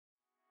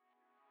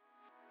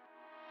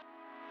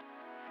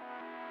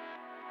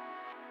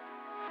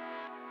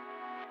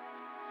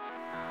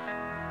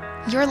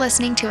You're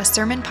listening to a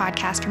sermon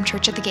podcast from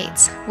Church at the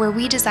Gates, where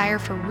we desire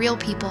for real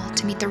people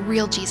to meet the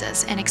real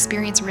Jesus and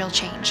experience real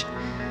change.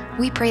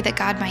 We pray that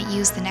God might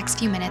use the next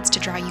few minutes to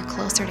draw you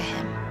closer to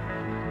Him.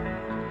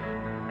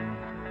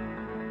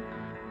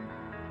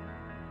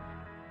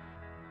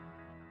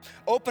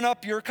 Open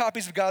up your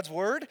copies of God's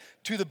Word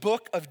to the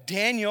book of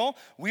Daniel.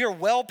 We are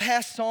well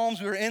past Psalms.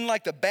 We are in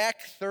like the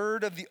back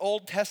third of the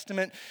Old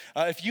Testament.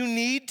 If you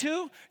need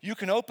to, you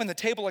can open the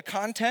table of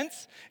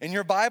contents in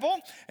your Bible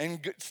and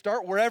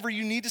start wherever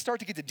you need to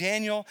start to get to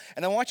Daniel.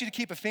 And I want you to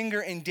keep a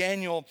finger in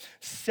Daniel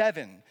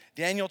 7.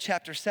 Daniel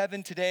chapter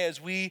 7 today as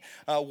we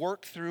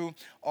work through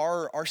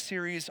our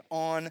series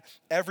on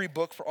every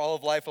book for all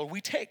of life.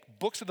 We take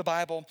books of the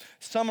Bible,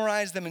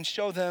 summarize them, and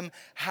show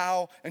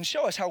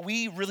us how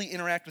we really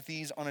interact with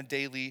these on a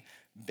daily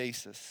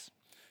basis.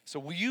 So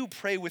will you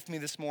pray with me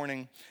this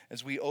morning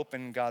as we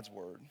open God's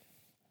Word?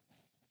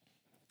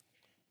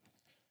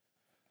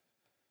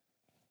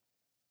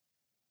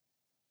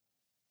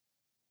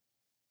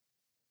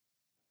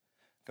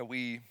 God,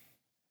 we're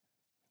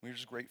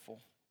just grateful.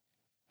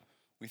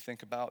 We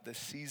think about this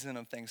season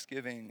of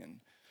Thanksgiving and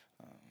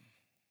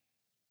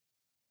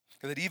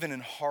that even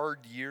in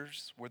hard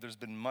years where there's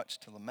been much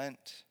to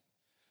lament,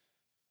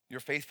 your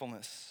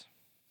faithfulness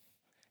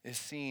is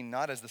seen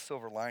not as the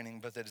silver lining,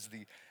 but as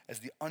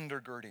the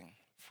undergirding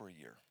for a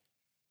year.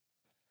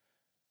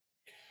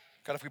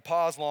 God, if we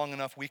pause long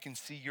enough, we can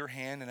see your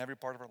hand in every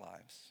part of our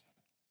lives.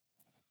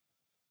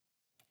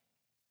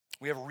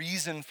 We have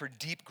reason for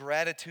deep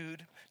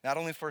gratitude, not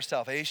only for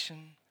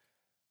salvation,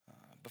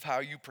 but how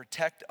you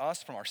protect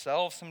us from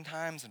ourselves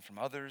sometimes and from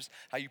others,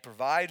 how you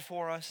provide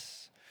for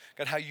us,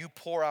 God, how you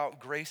pour out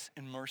grace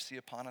and mercy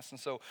upon us. And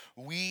so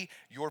we,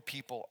 your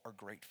people, are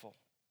grateful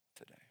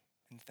today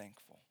and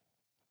thankful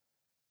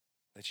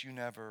that you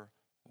never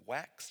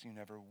wax, you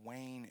never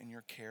wane in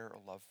your care or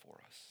love for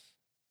us.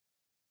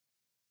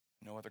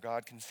 No other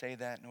God can say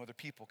that, no other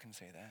people can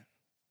say that.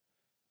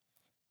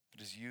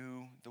 It is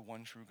you, the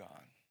one true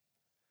God,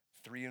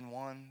 3 in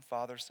 1,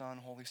 Father, Son,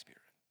 Holy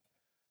Spirit,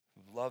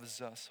 who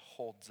loves us,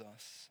 holds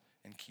us,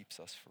 and keeps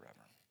us forever.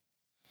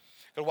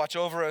 God, watch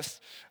over us.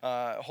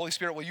 Holy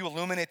Spirit, will you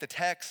illuminate the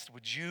text?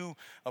 Would you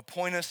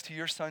point us to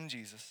your Son,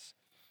 Jesus?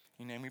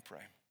 In your name we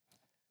pray.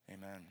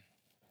 Amen.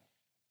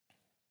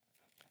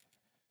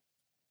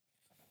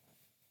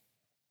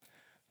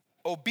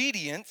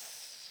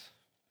 Obedience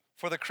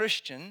for the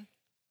Christian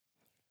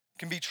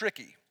can be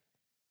tricky.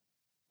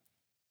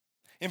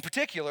 In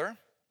particular,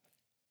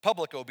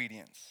 public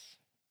obedience.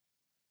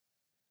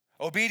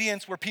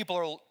 Obedience where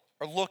people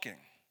are looking.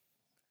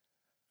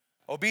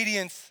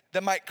 Obedience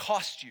that might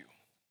cost you.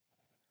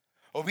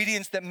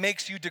 Obedience that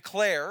makes you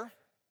declare,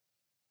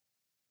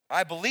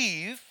 I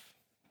believe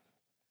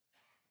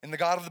in the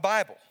God of the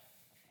Bible.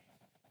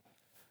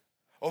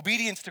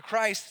 Obedience to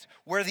Christ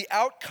where the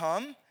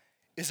outcome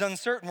is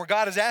uncertain, where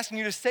God is asking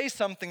you to say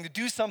something, to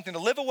do something, to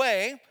live a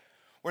way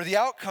where the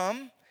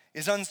outcome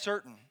is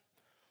uncertain.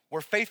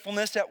 Where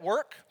faithfulness at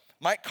work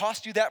might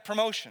cost you that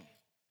promotion.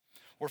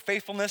 Where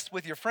faithfulness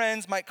with your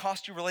friends might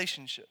cost you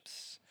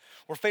relationships.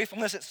 Where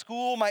faithfulness at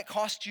school might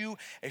cost you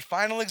a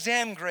final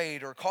exam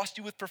grade or cost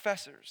you with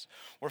professors.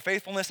 Where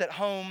faithfulness at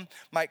home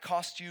might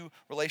cost you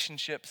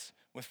relationships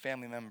with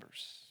family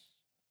members.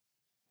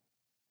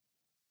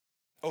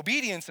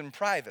 Obedience in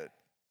private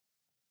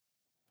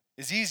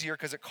is easier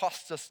because it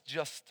costs us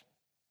just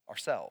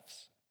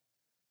ourselves.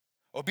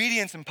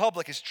 Obedience in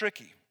public is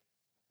tricky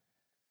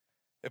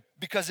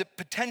because it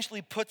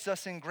potentially puts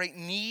us in great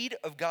need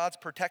of God's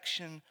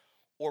protection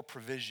or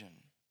provision.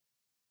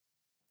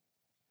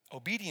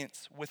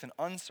 Obedience with an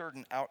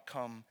uncertain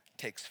outcome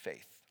takes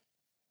faith,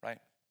 right?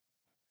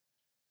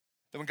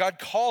 That when God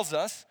calls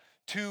us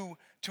to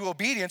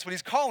obedience, what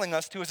he's calling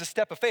us to is a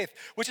step of faith,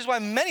 which is why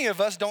many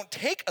of us don't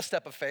take a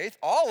step of faith.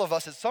 All of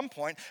us at some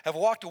point have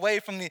walked away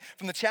from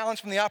the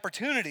challenge, from the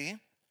opportunity,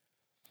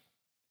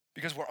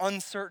 because we're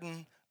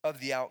uncertain of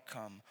the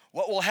outcome.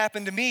 What will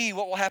happen to me?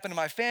 What will happen to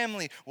my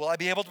family? Will I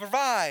be able to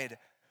provide?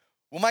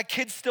 Will my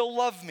kids still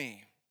love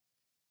me?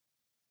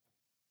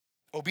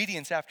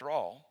 Obedience, after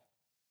all,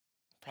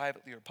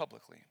 privately or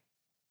publicly,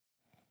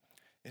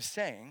 is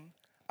saying,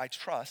 I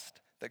trust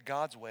that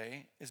God's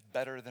way is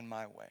better than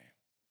my way.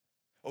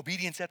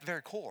 Obedience at the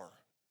very core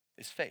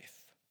is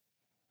faith.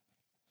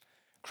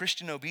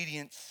 Christian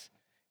obedience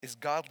is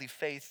godly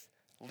faith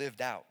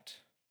lived out.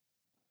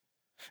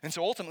 And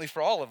so ultimately for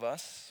all of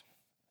us,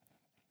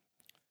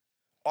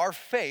 our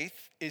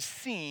faith is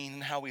seen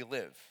in how we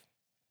live.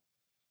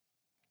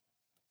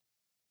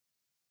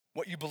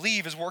 What you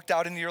believe is worked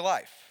out into your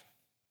life.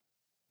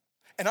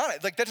 And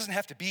that doesn't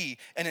have to be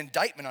an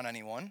indictment on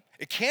anyone.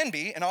 It can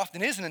be, and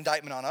often is an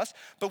indictment on us,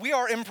 but we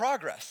are in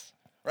progress,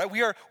 right?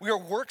 We are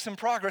works in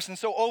progress, and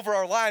so over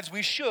our lives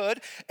we should,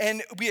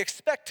 and we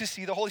expect to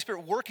see the Holy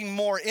Spirit working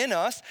more in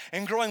us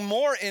and growing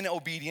more in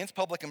obedience,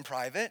 public and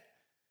private.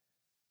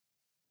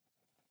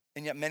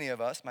 And yet many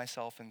of us,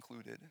 myself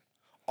included,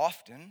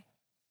 often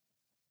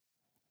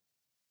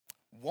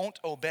won't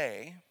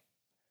obey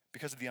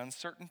because of the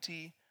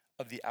uncertainty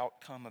of the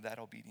outcome of that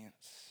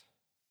obedience.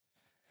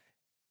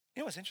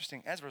 You know what's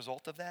interesting? As a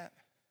result of that,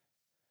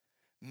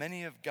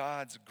 many of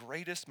God's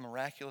greatest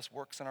miraculous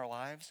works in our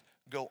lives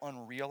go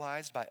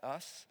unrealized by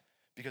us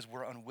because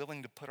we're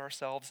unwilling to put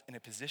ourselves in a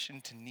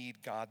position to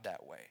need God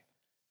that way.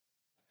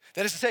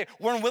 That is to say,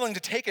 we're unwilling to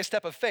take a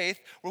step of faith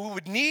where we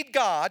would need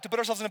God to put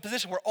ourselves in a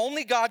position where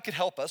only God could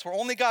help us, where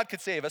only God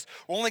could save us,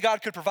 where only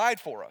God could provide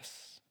for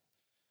us.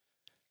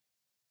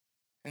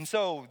 And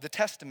so the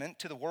testament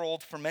to the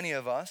world for many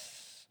of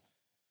us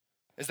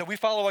is that we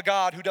follow a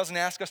God who doesn't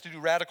ask us to do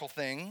radical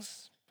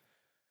things.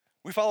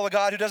 We follow a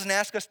God who doesn't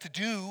ask us to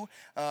do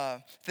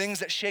things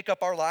that shake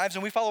up our lives.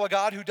 And we follow a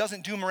God who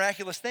doesn't do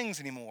miraculous things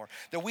anymore.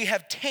 That we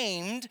have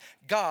tamed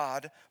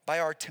God by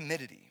our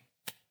timidity.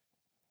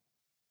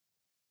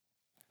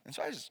 And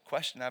so I just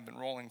question I've been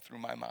rolling through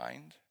my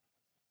mind,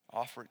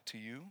 offer it to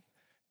you.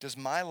 Does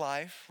my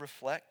life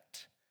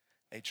reflect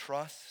a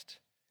trust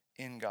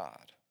in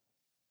God?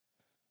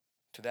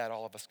 To that,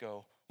 all of us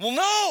go, well,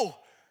 no,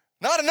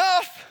 not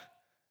enough.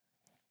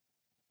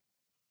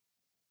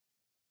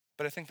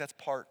 But I think that's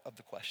part of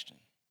the question.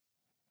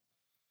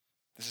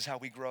 This is how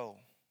we grow.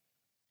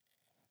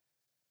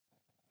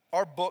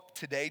 Our book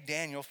today,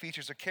 Daniel,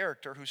 features a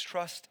character whose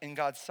trust in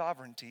God's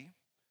sovereignty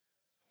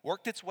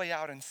worked its way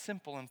out in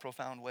simple and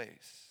profound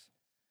ways.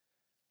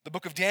 The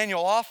book of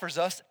Daniel offers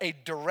us a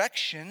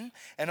direction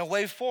and a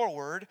way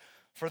forward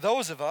for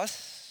those of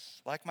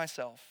us, like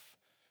myself,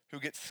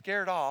 who get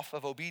scared off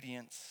of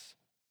obedience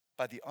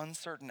by the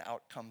uncertain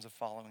outcomes of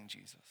following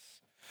Jesus.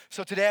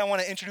 So today I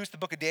want to introduce the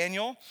book of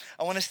Daniel.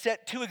 I want to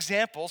set two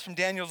examples from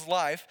Daniel's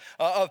life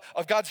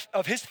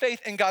of his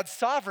faith in God's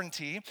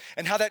sovereignty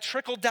and how that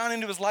trickled down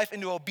into his life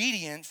into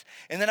obedience.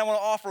 And then I want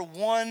to offer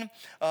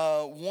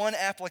one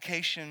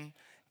application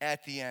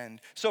at the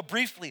end. So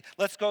briefly,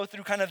 let's go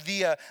through kind of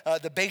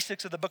the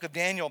basics of the book of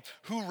Daniel.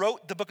 Who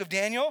wrote the book of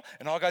Daniel?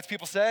 And all God's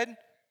people said,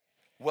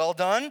 well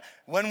done.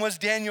 When was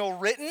Daniel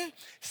written?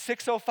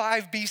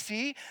 605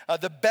 BC.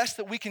 The best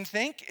that we can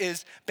think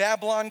is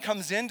Babylon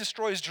comes in,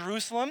 destroys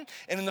Jerusalem,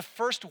 and in the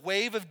first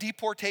wave of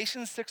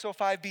deportation,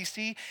 605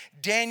 BC,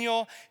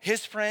 Daniel,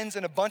 his friends,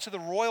 and a bunch of the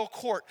royal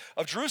court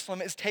of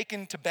Jerusalem is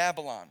taken to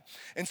Babylon.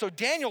 And so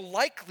Daniel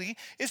likely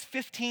is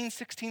 15,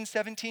 16,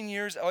 17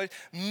 years old,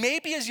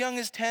 maybe as young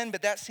as 10,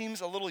 but that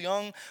seems a little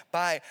young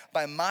by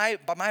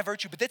my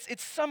virtue. But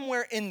it's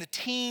somewhere in the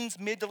teens,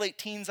 mid to late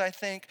teens, I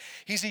think.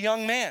 He's a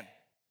young man.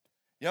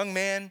 Young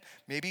man,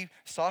 maybe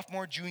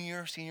sophomore,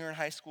 junior, senior in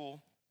high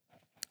school,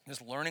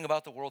 just learning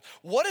about the world.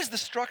 What is the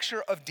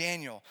structure of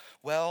Daniel?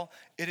 Well,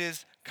 it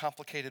is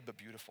complicated but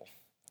beautiful.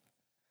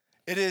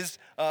 It's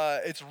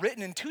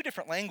written in two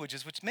different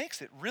languages, which makes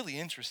it really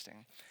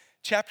interesting.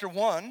 Chapter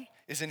 1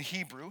 is in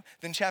Hebrew,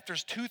 then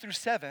chapters 2 through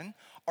 7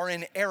 are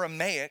in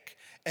Aramaic,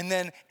 and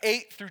then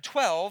 8 through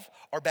 12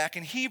 are back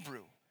in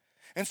Hebrew.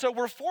 And so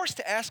we're forced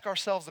to ask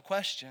ourselves the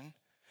question,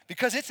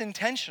 because it's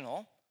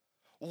intentional,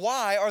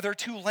 why are there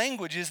two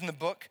languages in the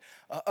book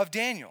of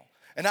Daniel?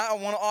 And I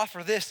want to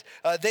offer this.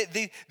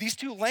 These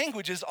two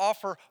languages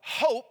offer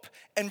hope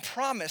and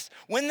promise.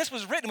 When this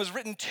was written, it was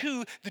written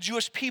to the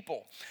Jewish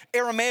people.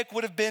 Aramaic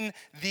would have been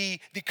the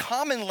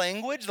common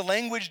language, the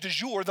language du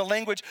jour, the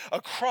language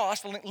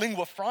across, the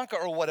lingua franca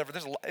or whatever.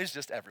 It's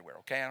just everywhere,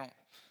 okay? It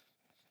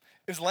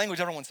was a language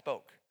everyone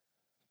spoke,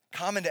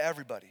 common to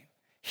everybody.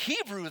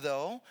 Hebrew,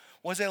 though,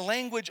 was a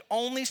language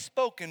only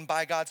spoken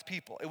by God's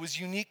people. It was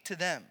unique to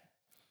them.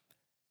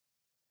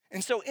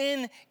 And so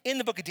in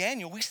the book of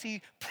Daniel, we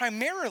see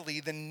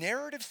primarily the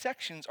narrative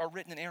sections are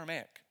written in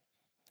Aramaic.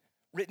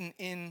 Written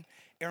in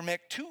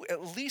Aramaic to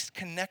at least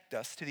connect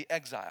us to the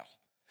exile.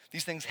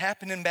 These things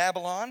happened in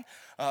Babylon.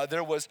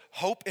 There was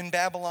hope in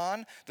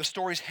Babylon. The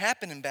stories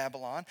happen in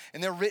Babylon,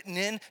 and they're written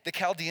in the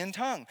Chaldean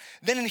tongue.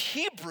 Then in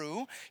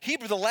Hebrew,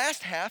 the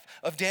last half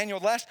of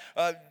Daniel, the last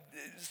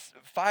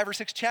 5 or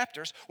 6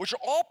 chapters, which are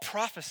all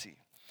prophecy.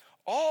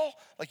 All,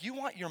 like you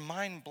want your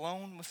mind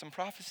blown with some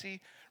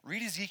prophecy,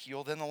 read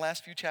Ezekiel, then the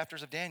last few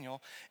chapters of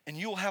Daniel, and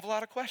you will have a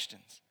lot of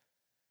questions.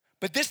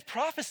 But this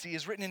prophecy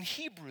is written in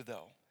Hebrew,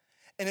 though,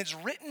 and it's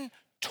written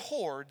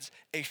towards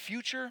a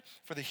future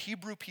for the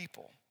Hebrew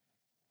people.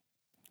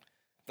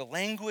 The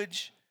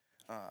language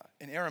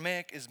in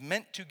Aramaic is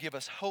meant to give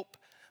us hope,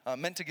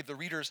 meant to give the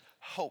readers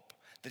hope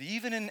that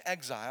even in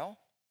exile,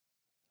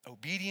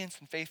 obedience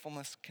and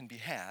faithfulness can be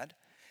had,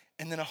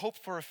 and then a hope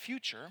for a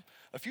future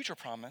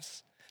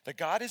promise that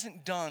God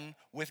isn't done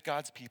with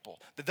God's people.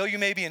 That though you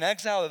may be in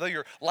exile, that though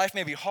your life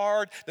may be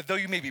hard, that though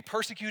you may be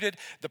persecuted,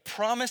 the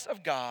promise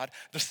of God,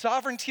 the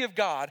sovereignty of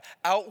God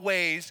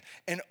outweighs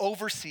and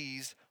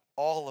oversees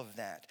all of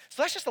that.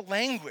 So that's just the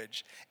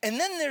language. And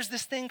then there's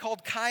this thing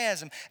called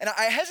chiasm. And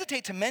I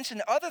hesitate to mention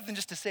it other than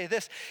just to say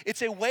this.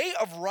 It's a way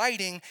of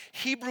writing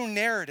Hebrew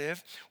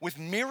narrative with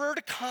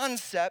mirrored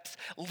concepts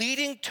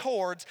leading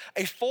towards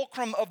a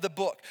fulcrum of the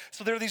book.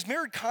 So there are these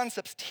mirrored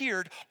concepts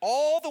tiered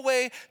all the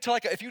way to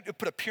if you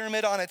put a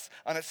pyramid on its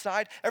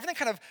side, everything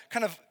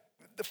kind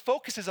of the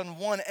focus is on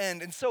one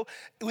end. And so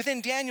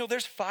within Daniel,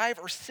 there's 5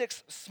 or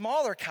 6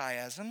 smaller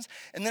chiasms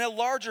and then a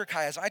larger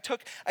chiasm.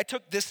 I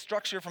took this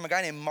structure from a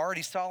guy named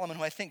Marty Solomon,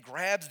 who I think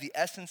grabs the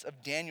essence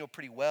of Daniel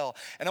pretty well.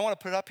 And I want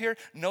to put it up here.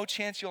 No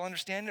chance you'll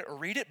understand it or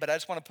read it, but I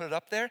just want to put it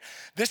up there.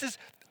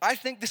 I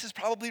think this is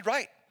probably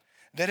right.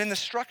 That in the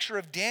structure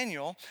of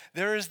Daniel,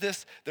 there's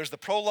the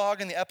prologue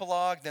and the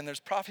epilogue, then there's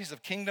prophecies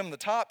of kingdom the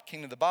top,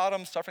 kingdom the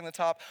bottom, suffering the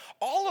top,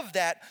 all of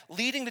that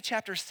leading to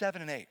chapters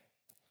 7 and 8.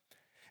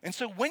 And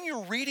so when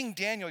you're reading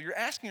Daniel, you're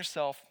asking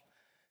yourself,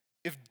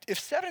 if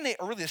 7 and 8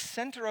 are really the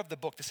center of the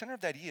book, the center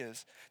of the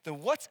ideas, then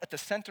what's at the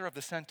center of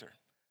the center?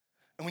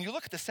 And when you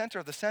look at the center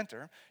of the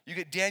center, you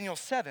get Daniel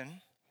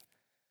 7,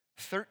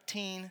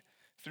 13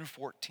 through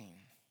 14.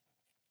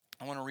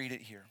 I want to read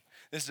it here.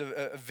 This is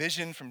a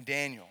vision from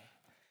Daniel.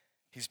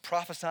 He's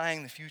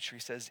prophesying the future. He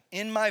says,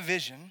 "In my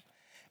vision,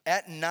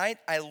 at night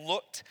I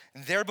looked,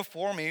 and there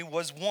before me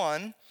was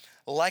one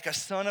like a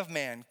son of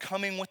man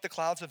coming with the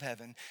clouds of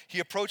heaven. He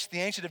approached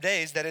the Ancient of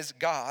Days, that is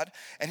God,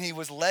 and he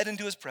was led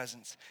into his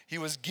presence. He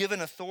was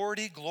given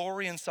authority,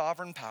 glory, and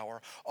sovereign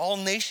power. All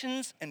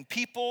nations and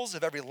peoples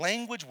of every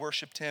language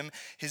worshiped him.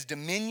 His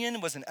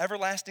dominion is an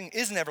everlasting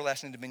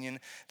dominion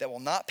that will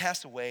not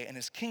pass away, and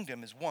his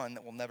kingdom is one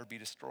that will never be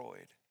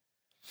destroyed."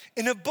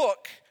 In a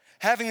book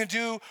having to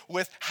do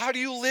with how do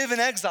you live in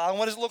exile and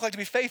what does it look like to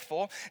be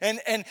faithful,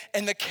 and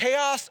the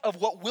chaos of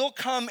what will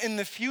come in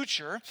the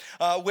future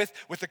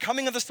with the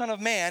coming of the Son of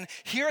Man,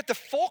 here at the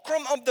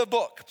fulcrum of the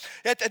book,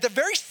 at the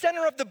very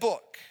center of the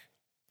book,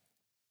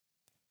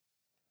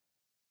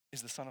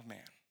 is the Son of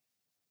Man,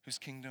 whose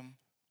kingdom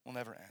will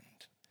never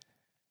end.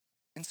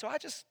 And so I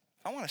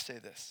want to say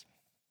this.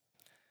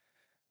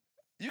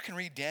 You can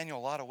read Daniel a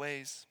lot of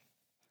ways.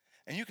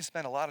 And you can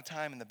spend a lot of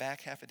time in the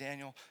back half of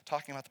Daniel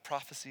talking about the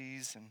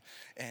prophecies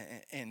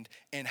and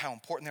how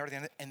important they are to the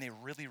end, and they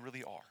really,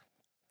 really are.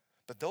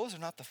 But those are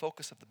not the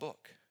focus of the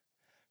book.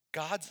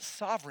 God's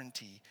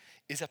sovereignty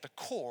is at the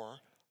core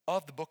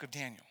of the book of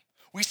Daniel.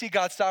 We see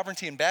God's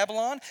sovereignty in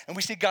Babylon, and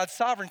we see God's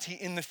sovereignty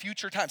in the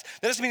future times.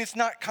 That doesn't mean it's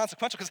not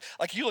consequential, because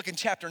like you look in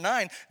chapter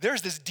 9,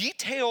 there's this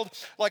detailed,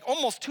 like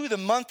almost to the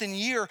month and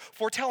year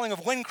foretelling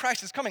of when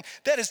Christ is coming.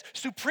 That is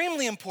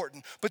supremely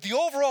important. But the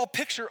overall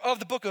picture of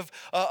the book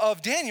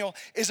of Daniel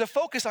is a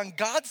focus on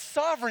God's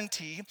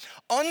sovereignty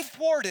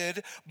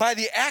unthwarted by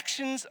the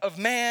actions of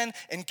man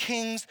and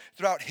kings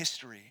throughout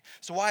history.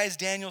 So why is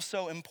Daniel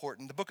so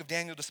important? The book of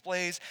Daniel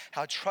displays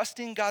how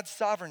trusting God's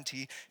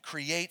sovereignty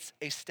creates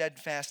a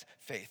steadfast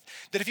faith.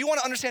 That if you want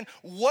to understand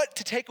what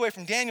to take away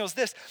from Daniel is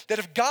this, that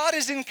if God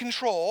is in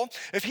control,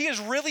 if he is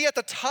really at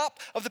the top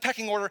of the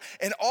pecking order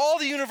and all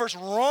the universe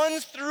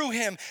runs through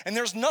him and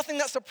there's nothing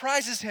that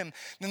surprises him,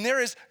 then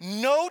there is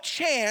no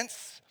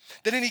chance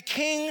that any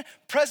king,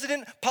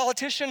 president,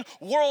 politician,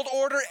 world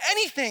order,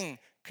 anything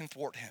can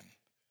thwart him.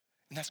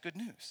 And that's good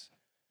news,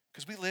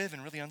 because we live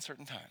in really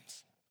uncertain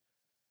times.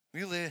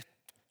 We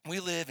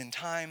live in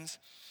times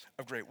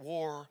of great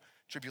war,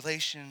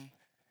 tribulation,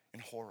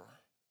 and horror.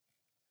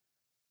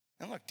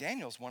 And look,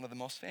 Daniel's one of the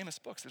most famous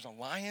books. There's a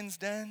lion's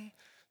den.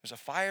 There's a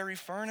fiery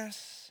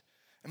furnace.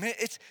 I mean,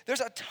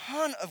 there's a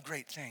ton of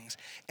great things.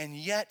 And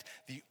yet,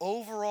 the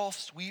overall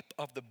sweep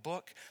of the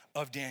book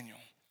of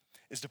Daniel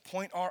is to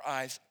point our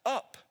eyes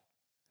up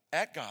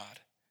at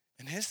God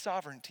and his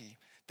sovereignty,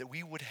 that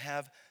we would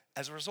have,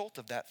 as a result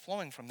of that,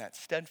 flowing from that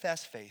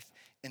steadfast faith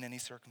in any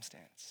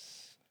circumstance.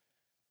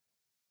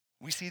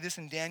 We see this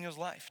in Daniel's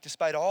life.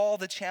 Despite all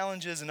the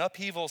challenges and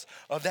upheavals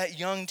of that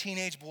young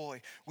teenage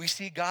boy, we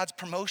see God's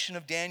promotion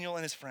of Daniel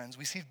and his friends.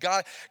 We see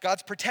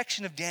God's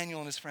protection of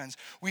Daniel and his friends.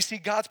 We see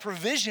God's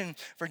provision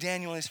for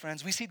Daniel and his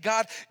friends. We see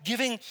God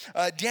giving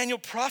Daniel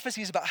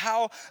prophecies about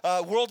how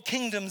world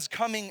kingdoms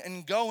coming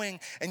and going.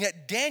 And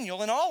yet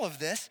Daniel, in all of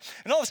this,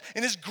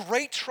 in his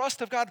great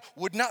trust of God,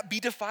 would not be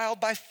defiled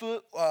by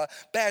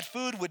bad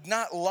food, would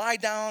not lie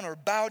down or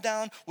bow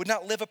down, would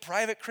not live a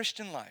private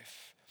Christian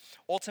life.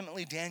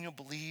 Ultimately, Daniel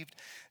believed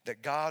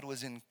that God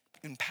was in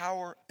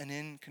power and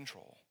in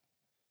control.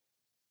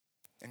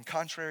 And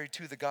contrary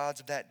to the gods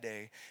of that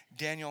day,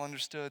 Daniel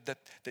understood that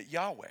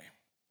Yahweh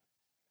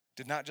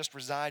did not just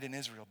reside in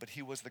Israel, but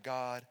he was the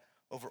God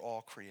over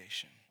all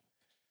creation.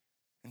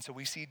 And so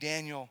we see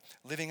Daniel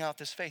living out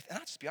this faith. And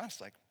I'll just be honest,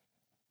 like,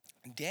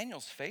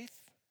 Daniel's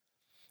faith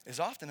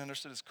is often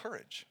understood as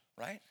courage,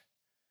 right?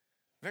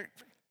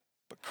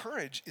 But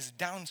courage is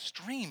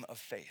downstream of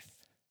faith.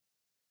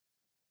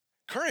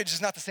 Courage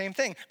is not the same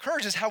thing.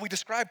 Courage is how we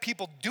describe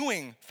people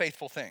doing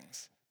faithful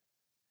things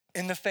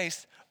in the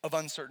face of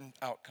uncertain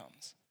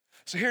outcomes.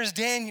 So here's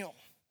Daniel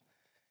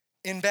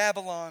in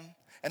Babylon,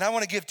 and I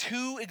want to give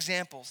 2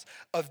 examples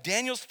of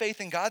Daniel's faith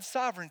in God's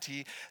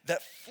sovereignty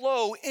that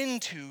flow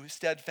into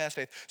steadfast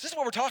faith. So this is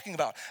what we're talking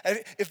about.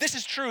 If this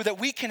is true, that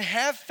we can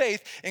have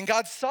faith in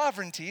God's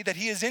sovereignty, that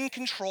he is in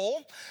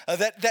control,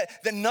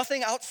 that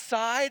nothing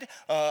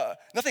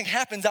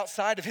happens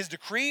outside of his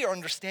decree or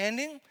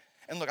understanding.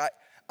 And look,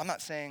 I'm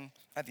not saying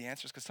I have the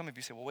answers, because some of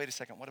you say, well, wait a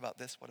second, what about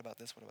this? What about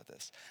this? What about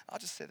this? I'll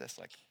just say this,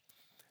 like,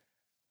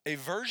 a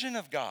version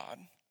of God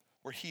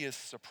where he is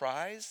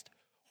surprised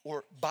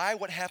or by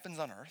what happens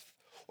on earth,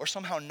 or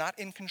somehow not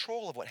in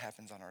control of what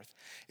happens on earth,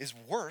 is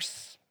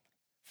worse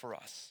for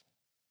us,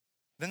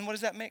 then what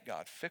does that make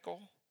God?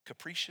 Fickle,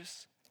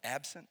 capricious,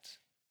 absent?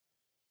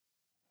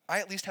 I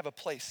at least have a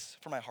place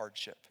for my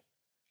hardship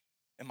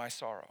and my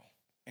sorrow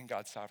in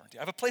God's sovereignty.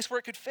 I have a place where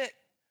it could fit.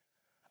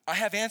 I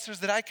have answers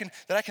that I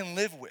can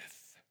live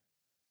with.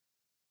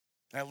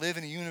 And I live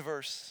in a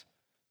universe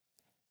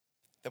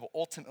that will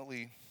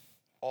ultimately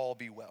all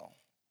be well.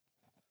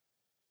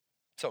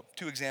 So,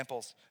 2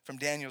 examples from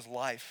Daniel's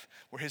life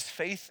where his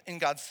faith in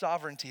God's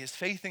sovereignty, his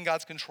faith in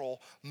God's control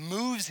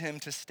moves him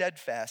to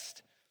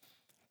steadfast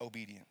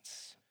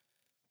obedience.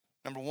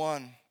 Number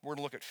 1, we're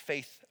gonna look at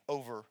faith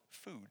over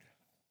food.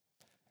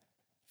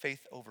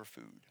 Faith over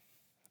food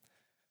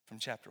from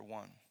chapter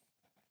 1.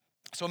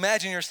 So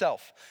imagine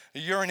yourself,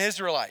 you're an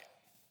Israelite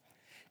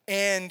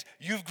and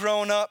you've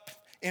grown up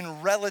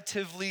in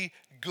relatively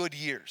good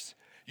years.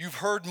 You've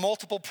heard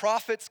multiple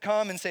prophets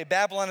come and say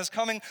Babylon is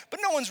coming, but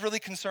no one's really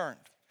concerned.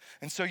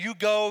 And so you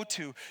go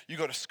to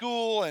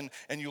school and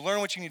you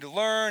learn what you need to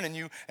learn, and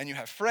you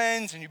have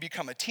friends, and you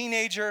become a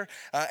teenager.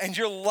 And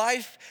your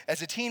life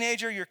as a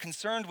teenager, you're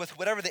concerned with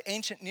whatever the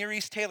ancient Near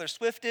East Taylor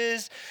Swift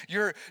is.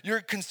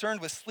 You're concerned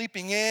with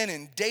sleeping in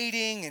and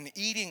dating and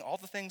eating, all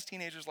the things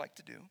teenagers like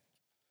to do.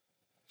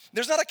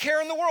 There's not a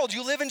care in the world.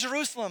 You live in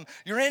Jerusalem.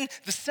 You're in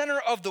the center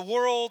of the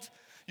world.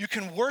 You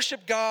can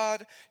worship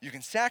God. You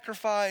can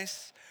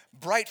sacrifice.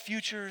 Bright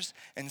futures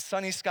and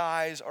sunny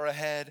skies are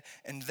ahead.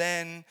 And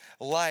then,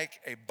 like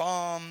a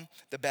bomb,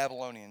 the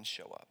Babylonians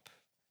show up,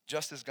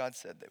 just as God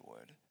said they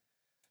would.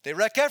 They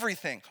wreck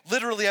everything,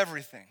 literally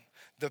everything.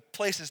 The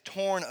place is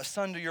torn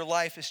asunder. Your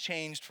life is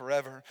changed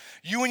forever.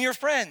 You and your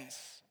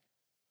friends,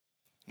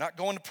 not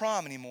going to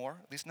prom anymore,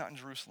 at least not in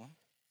Jerusalem.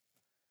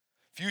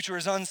 Future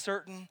is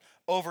uncertain,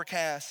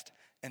 overcast,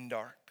 and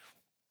dark.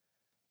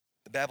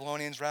 The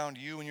Babylonians round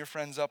you and your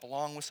friends up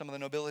along with some of the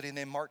nobility, and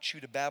they march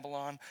you to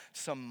Babylon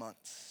some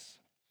months.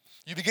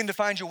 You begin to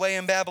find your way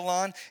in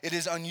Babylon. It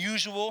is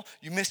unusual.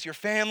 You miss your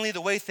family,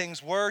 the way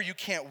things were. You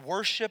can't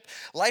worship.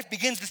 Life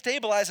begins to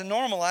stabilize and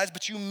normalize,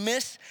 but you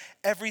miss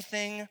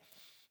everything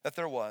that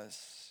there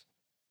was.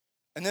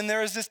 And then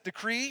there is this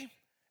decree,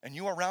 and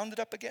you are rounded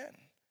up again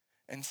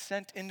and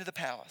sent into the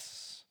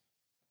palace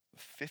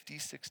with 50,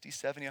 60,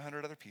 70,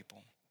 100 other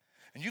people.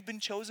 And you've been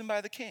chosen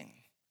by the king.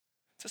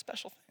 It's a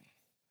special thing.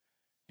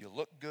 You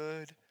look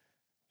good,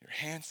 you're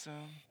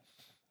handsome,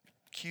 you're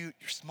cute,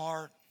 you're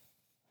smart.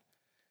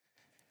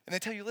 And they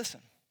tell you,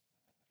 listen,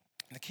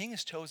 the king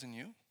has chosen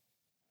you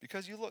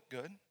because you look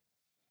good,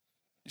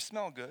 you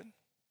smell good,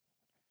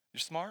 you're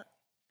smart,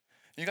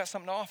 and you got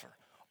something to offer.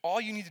 All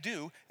you need to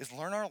do is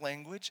learn our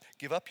language,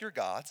 give up your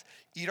gods,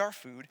 eat our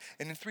food,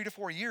 and in 3 to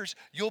 4 years,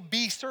 you'll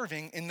be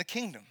serving in the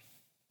kingdom.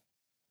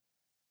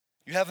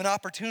 You have an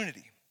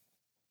opportunity.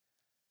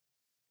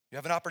 You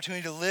have an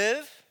opportunity to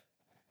live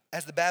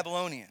as the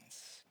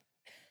Babylonians,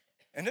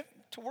 and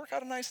to work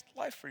out a nice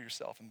life for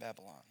yourself in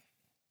Babylon.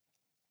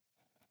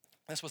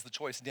 This was the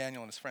choice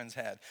Daniel and his friends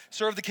had.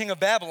 Serve the king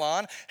of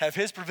Babylon, have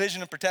his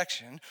provision and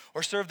protection,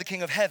 or serve the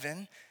king of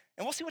heaven,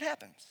 and we'll see what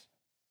happens.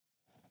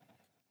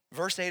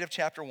 Verse 8 of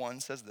chapter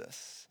 1 says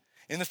this: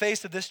 in the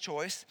face of this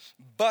choice,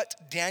 but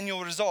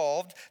Daniel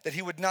resolved that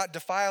he would not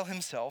defile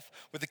himself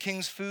with the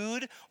king's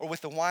food or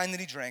with the wine that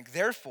he drank.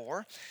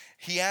 Therefore,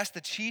 he asked the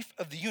chief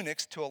of the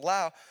eunuchs to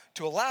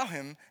allow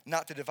him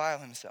not to defile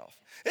himself.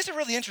 It's a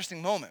really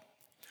interesting moment.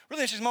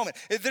 Really interesting moment.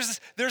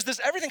 There's this,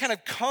 everything kind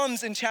of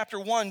comes in chapter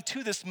 1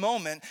 to this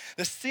moment.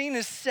 The scene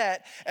is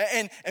set,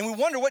 and we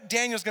wonder what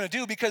Daniel's gonna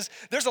do, because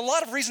there's a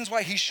lot of reasons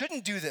why he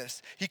shouldn't do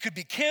this. He could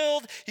be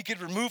killed, he could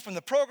be removed from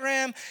the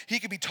program, he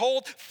could be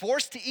told,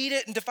 forced to eat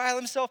it and defile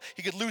himself,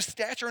 he could lose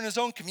stature in his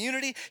own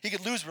community, he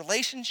could lose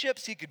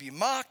relationships, he could be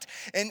mocked,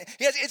 and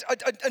he has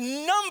a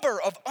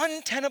number of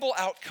untenable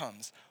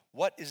outcomes.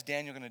 What is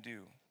Daniel gonna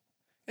do?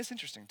 It's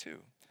interesting too.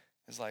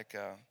 It's like,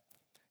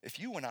 if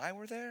you and I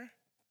were there,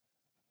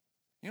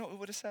 you know what we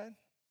would have said?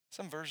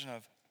 Some version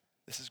of,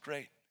 this is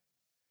great,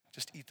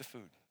 just eat the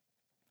food.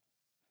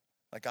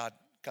 Like God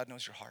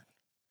knows your heart.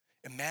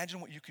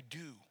 Imagine what you could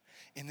do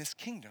in this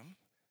kingdom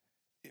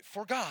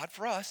for God,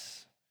 for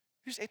us.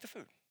 You just ate the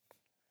food.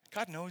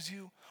 God knows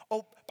you.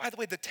 Oh, by the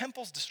way, the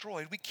temple's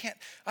destroyed.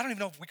 I don't even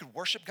know if we could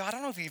worship God. I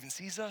don't know if he even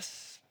sees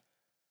us.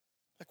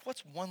 Like,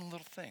 what's one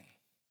little thing?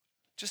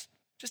 Just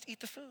eat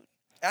the food.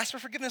 Ask for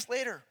forgiveness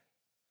later.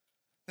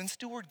 Then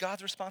steward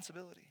God's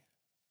responsibility.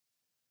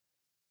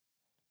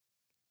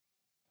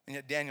 And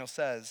yet Daniel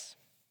says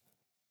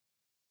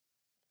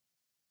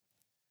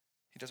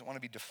he doesn't want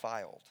to be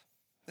defiled.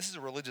 This is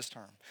a religious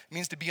term. It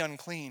means to be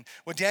unclean.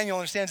 What Daniel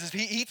understands is if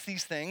he eats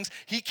these things,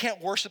 he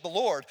can't worship the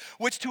Lord,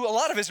 which to a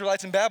lot of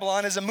Israelites in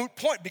Babylon is a moot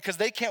point because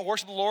they can't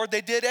worship the Lord. They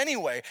did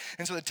anyway.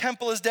 And so the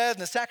temple is dead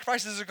and the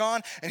sacrifices are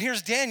gone. And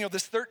here's Daniel,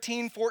 this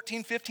 13,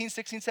 14, 15,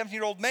 16,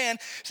 17-year-old man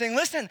saying,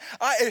 listen,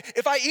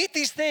 if I eat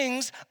these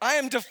things, I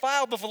am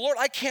defiled before the Lord.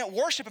 I can't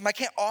worship him. I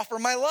can't offer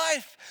my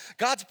life.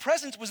 God's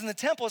presence was in the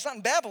temple. It's not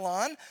in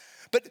Babylon.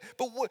 But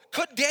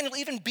could Daniel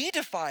even be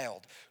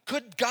defiled?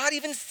 Could God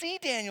even see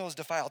Daniel as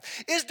defiled?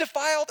 Is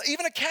defiled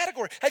even a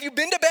category? Have you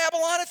been to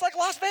Babylon? It's like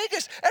Las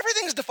Vegas.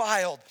 Everything's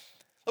defiled.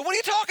 Like, what are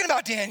you talking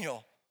about,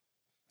 Daniel?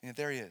 And yet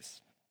there he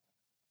is.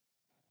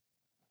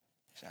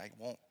 He said, I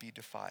won't be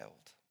defiled.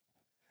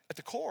 At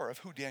the core of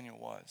who Daniel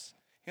was,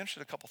 he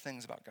understood a couple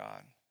things about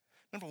God.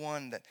 Number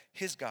one, that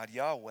his God,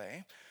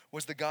 Yahweh,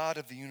 was the God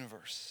of the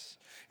universe.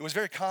 It was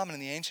very common in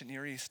the ancient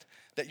Near East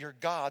that your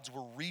gods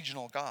were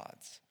regional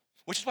gods,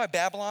 which is why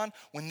Babylon,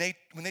 when they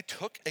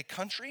took a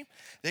country,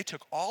 they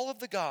took all of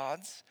the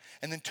gods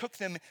and then took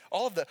them,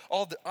 all of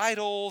the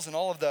idols and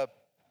all of the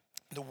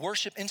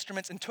worship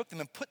instruments, and took them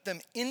and put them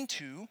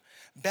into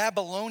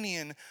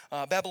Babylonian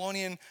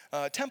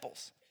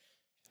temples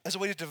as a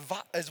way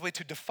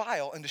to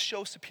defile and to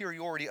show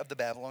superiority of the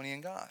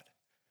Babylonian God.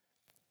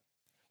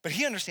 But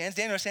Daniel understands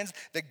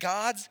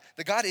that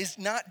the God is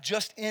not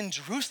just in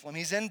Jerusalem,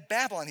 he's in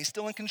Babylon, he's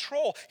still in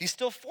control, he's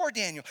still for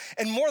Daniel.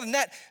 And more than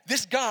that,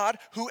 this God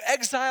who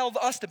exiled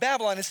us to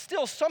Babylon is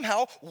still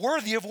somehow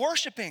worthy of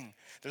worshiping.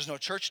 There's no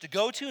church to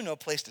go to, no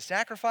place to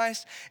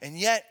sacrifice, and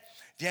yet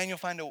Daniel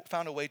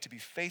found a way to be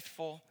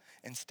faithful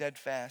and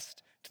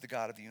steadfast to the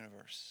God of the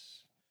universe.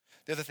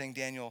 The other thing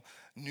Daniel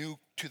knew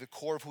to the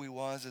core of who he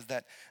was is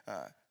that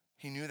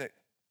he knew that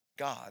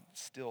God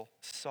still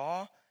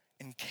saw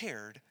and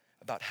cared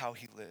about how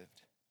he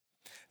lived.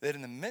 That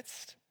in the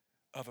midst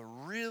of a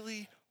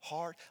really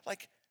hard,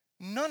 like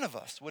none of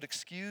us would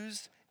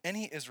excuse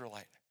any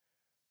Israelite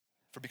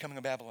for becoming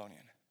a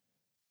Babylonian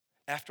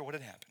after what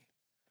had happened.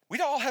 We'd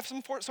all have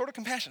some sort of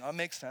compassion. That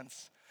makes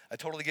sense. I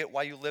totally get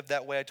why you lived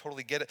that way. I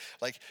totally get it.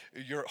 Like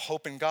your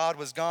hope in God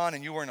was gone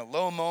and you were in a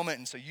low moment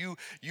and so you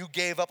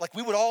gave up. Like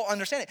we would all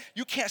understand it.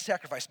 You can't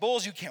sacrifice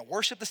bulls. You can't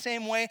worship the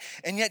same way.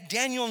 And yet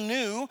Daniel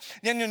knew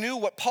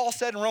what Paul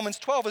said in Romans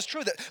 12 is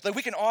true, that like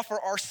we can offer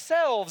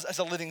ourselves as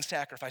a living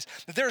sacrifice.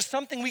 That there is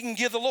something we can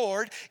give the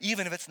Lord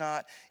even if it's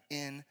not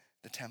in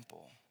the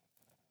temple.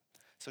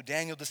 So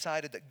Daniel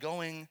decided that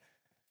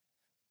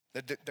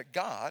that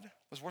God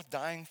was worth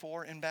dying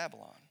for in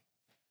Babylon.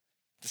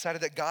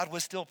 Decided that God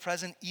was still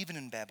present even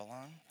in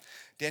Babylon.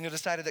 Daniel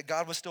decided that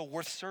God was still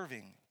worth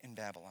serving in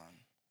Babylon.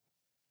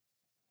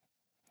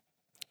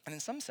 And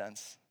in some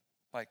sense,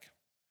 like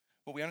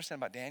what we understand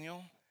about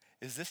Daniel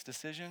is this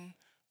decision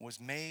was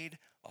made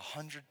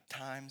 100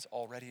 times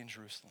already in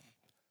Jerusalem.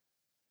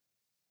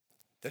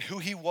 That who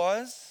he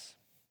was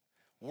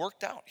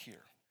worked out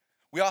here.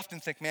 We often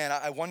think, man,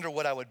 I wonder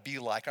what I would be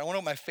like. I wonder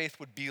what my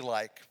faith would be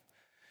like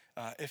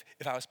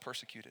if I was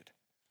persecuted.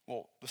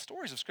 Well, the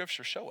stories of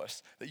Scripture show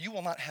us that you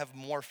will not have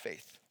more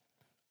faith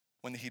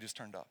when the heat is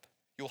turned up.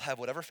 You'll have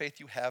whatever faith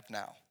you have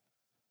now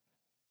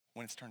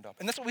when it's turned up.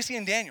 And that's what we see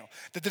in Daniel.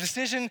 That the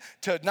decision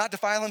to not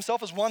defile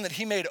himself is one that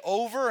he made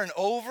over and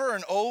over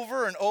and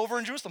over and over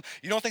in Jerusalem.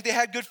 You don't think they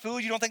had good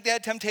food? You don't think they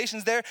had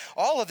temptations there?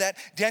 All of that,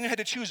 Daniel had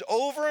to choose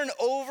over and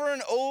over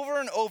and over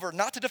and over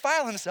not to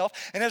defile himself.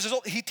 And as a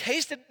result, he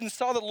tasted and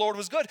saw that the Lord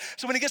was good.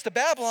 So when he gets to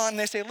Babylon and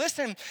they say,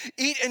 listen,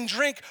 eat and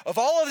drink of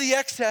all of the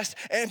excess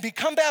and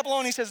become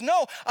Babylonian, he says,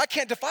 no, I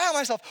can't defile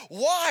myself.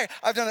 Why?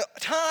 I've done it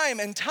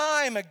time and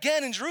time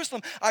again in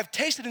Jerusalem. I've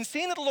tasted and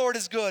seen that the Lord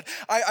is good.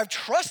 I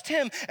trust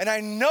him and I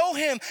know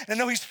him and I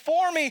know he's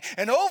for me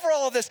and over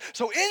all of this.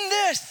 So in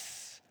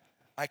this,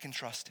 I can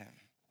trust him.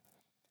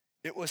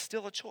 It was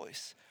still a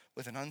choice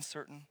with an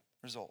uncertain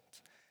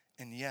result.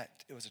 And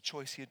yet, it was a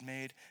choice he had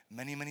made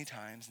many, many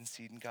times and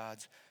seen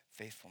God's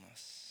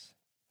faithfulness.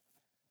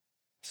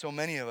 So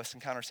many of us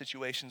encounter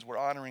situations where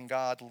honoring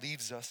God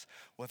leaves us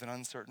with an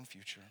uncertain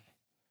future.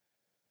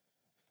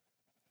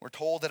 We're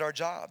told at our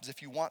jobs,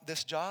 if you want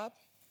this job,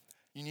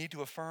 you need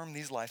to affirm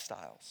these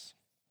lifestyles.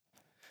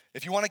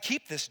 If you want to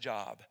keep this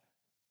job,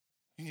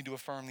 you need to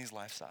affirm these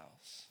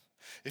lifestyles.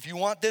 If you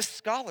want this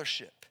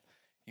scholarship,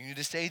 you need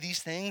to say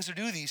these things or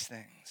do these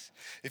things.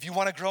 If you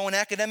want to grow in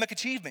academic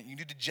achievement, you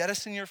need to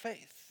jettison your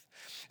faith.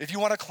 If you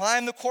want to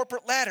climb the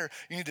corporate ladder,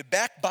 you need to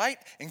backbite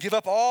and give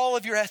up all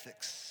of your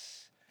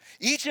ethics.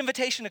 Each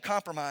invitation to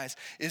compromise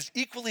is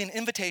equally an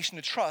invitation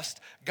to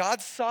trust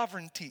God's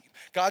sovereignty.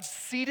 God's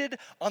seated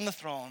on the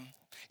throne.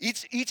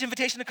 Each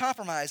invitation to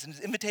compromise is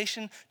an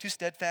invitation to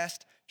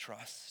steadfast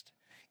trust.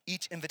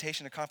 Each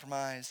invitation to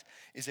compromise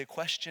is a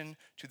question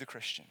to the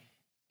Christian.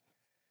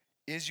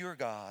 Is your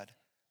God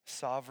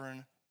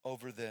sovereign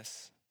over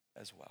this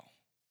as well?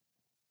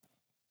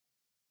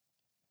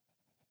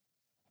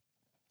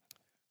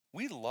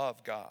 We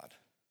love God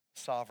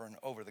sovereign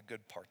over the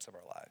good parts of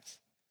our lives.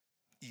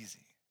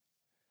 Easy.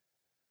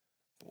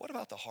 But what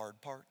about the hard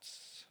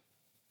parts?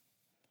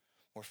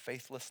 Where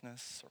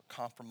faithlessness or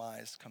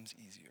compromise comes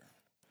easier,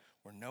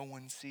 where no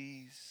one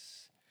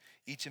sees.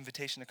 Each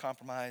invitation to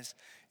compromise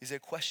is a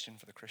question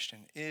for the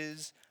Christian.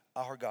 Is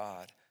our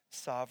God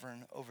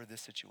sovereign over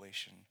this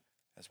situation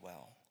as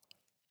well?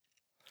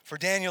 For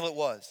Daniel it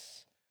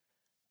was,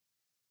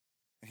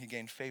 and he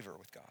gained favor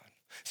with God.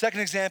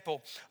 Second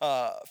example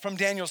from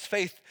Daniel's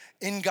faith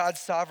in God's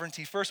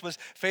sovereignty. First was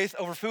faith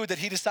over food, that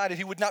he decided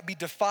he would not be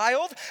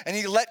defiled and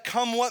he let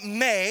come what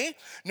may,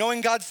 knowing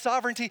God's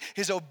sovereignty,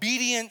 his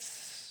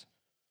obedience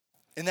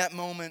in that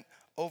moment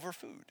over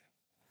food.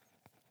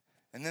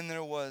 And then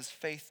there was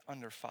faith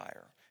under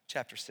fire,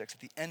 chapter 6, at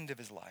the end of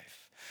his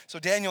life. So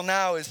Daniel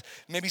now is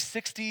maybe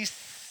 60,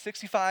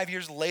 65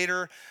 years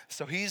later.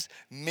 So he's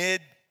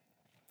mid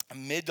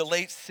to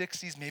late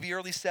 60s, maybe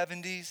early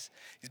 70s.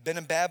 He's been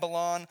in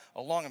Babylon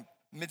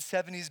mid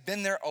 70s,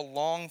 been there a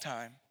long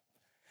time.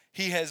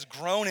 He has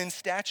grown in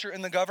stature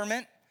in the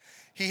government.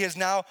 He's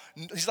in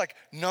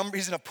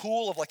a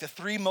pool of like the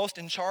three most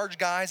in charge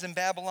guys in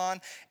Babylon,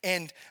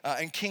 and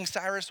King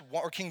Cyrus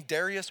or King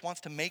Darius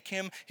wants to make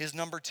him his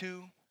number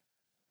 2.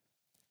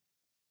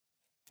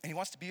 And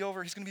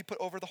he's going to be put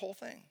over the whole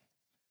thing.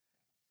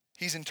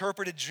 He's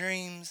interpreted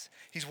dreams.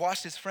 He's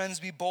watched his friends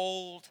be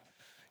bold.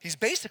 He's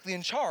basically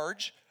in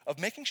charge of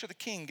making sure the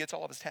king gets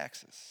all of his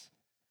taxes.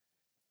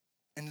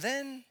 And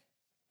then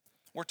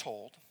we're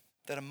told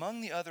that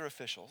among the other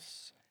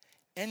officials,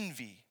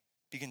 envy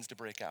begins to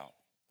break out.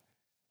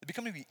 They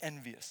become to be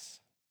envious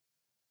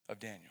of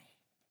Daniel.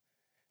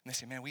 And they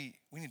say, man, we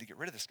need to get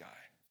rid of this guy.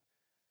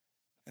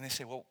 And they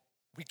say, well,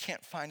 we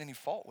can't find any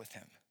fault with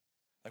him.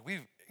 Like,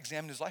 we've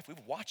examined his life.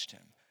 We've watched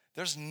him.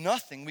 There's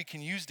nothing we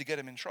can use to get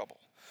him in trouble.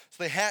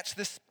 So they hatch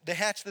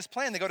this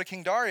plan. They go to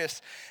King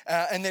Darius,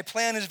 and they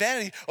plan his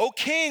vanity. O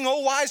king, O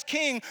wise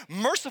king,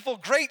 merciful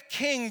great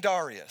King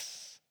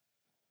Darius.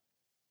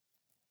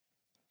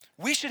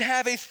 We should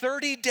have a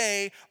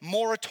 30-day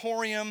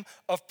moratorium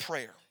of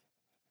prayer.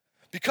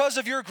 Because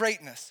of your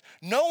greatness,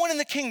 no one in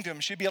the kingdom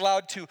should be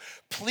allowed to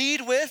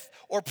plead with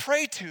or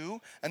pray to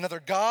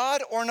another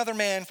god or another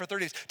man for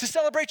 30 days to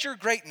celebrate your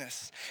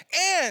greatness.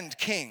 And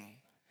king,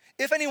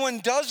 if anyone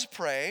does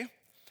pray,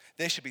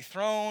 they should be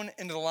thrown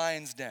into the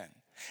lion's den.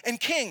 And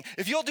king,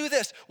 if you'll do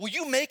this, will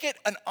you make it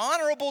an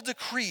honorable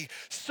decree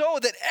so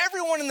that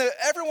everyone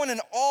in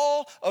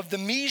all of the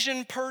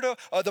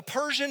the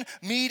Persian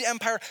Mede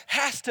Empire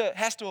has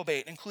to obey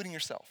it, including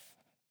yourself?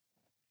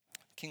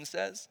 King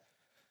says,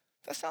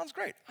 that sounds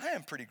great. I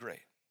am pretty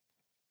great.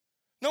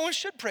 No one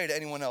should pray to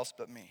anyone else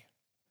but me.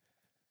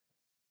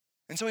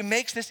 And so he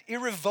makes this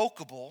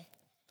irrevocable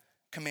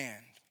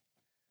command.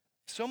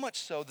 So much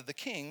so that the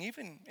king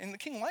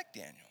liked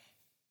Daniel.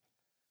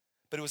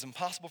 But it was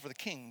impossible for the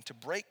king to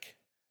break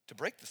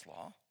this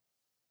law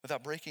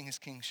without breaking his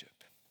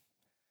kingship.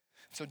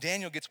 So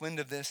Daniel gets wind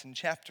of this in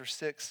chapter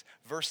 6,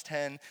 verse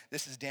 10.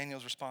 This is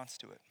Daniel's response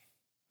to it.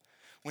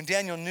 When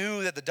Daniel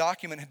knew that the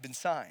document had been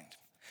signed,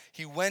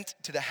 he went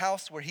to the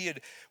house where he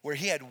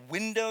had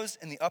windows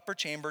in the upper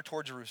chamber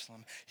toward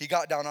Jerusalem. He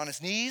got down on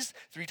his knees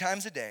 3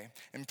 times a day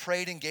and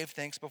prayed and gave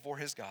thanks before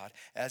his God,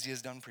 as he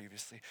has done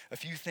previously. A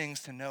few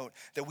things to note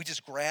that we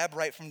just grab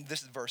right from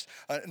this verse.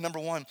 Number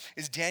 1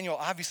 is Daniel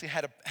obviously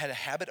had a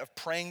habit of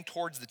praying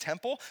towards the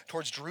temple,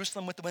 towards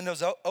Jerusalem with the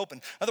windows open.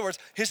 In other words,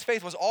 his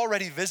faith was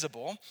already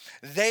visible.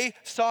 They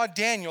saw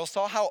Daniel,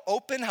 saw how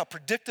open, how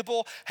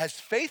predictable his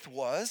faith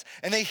was,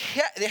 and they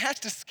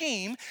hatched a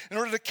scheme in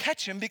order to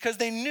catch him because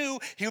they knew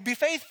he would be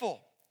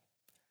faithful.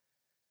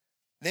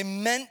 They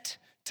meant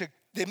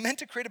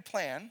to create a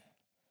plan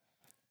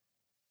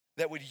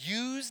that would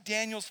use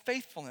Daniel's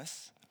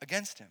faithfulness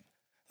against him.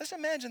 Let's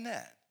imagine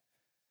that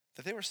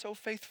they were so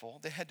faithful,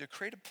 they had to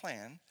create a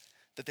plan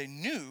that they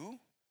knew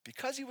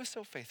because he was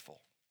so faithful,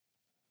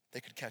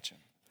 they could catch him.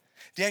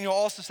 Daniel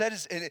also said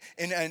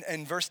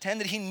in verse 10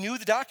 that he knew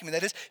the document.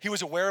 That is, he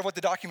was aware of what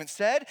the document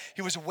said.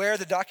 He was aware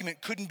the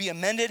document couldn't be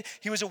amended.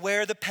 He was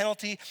aware of the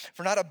penalty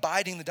for not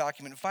abiding the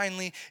document.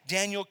 Finally,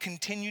 Daniel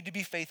continued to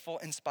be faithful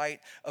in spite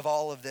of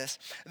all of this.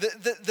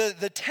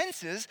 The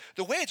tenses,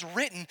 the way it's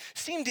written,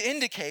 seem to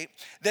indicate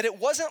that it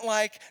wasn't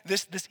like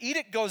this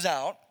edict goes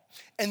out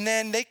and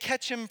then they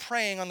catch him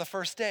praying on the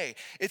first day.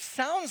 It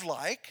sounds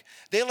like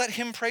they let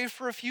him pray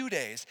for a few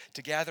days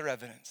to gather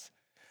evidence.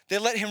 They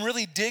let him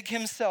really dig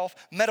himself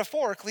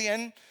metaphorically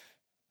and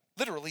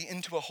literally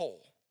into a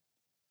hole.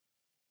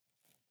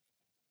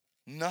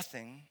 None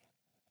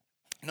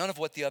of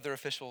what the other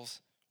officials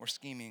were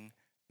scheming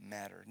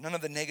mattered. None of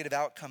the negative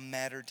outcome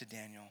mattered to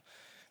Daniel.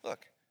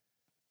 Look,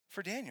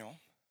 for Daniel,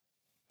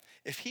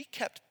 if he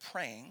kept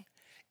praying,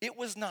 it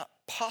was not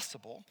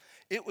possible.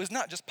 It was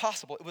not just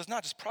possible. It was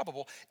not just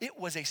probable. It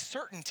was a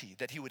certainty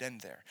that he would end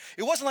there.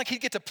 It wasn't like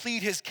he'd get to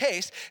plead his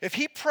case. If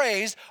he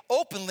prays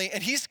openly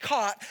and he's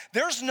caught,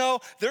 there's no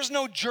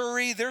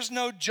jury, there's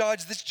no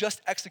judge, this just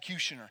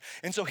executioner.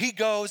 And so he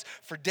goes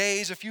for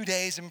days, a few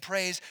days, and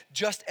prays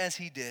just as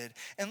he did.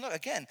 And look,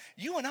 again,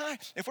 you and I,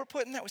 if we're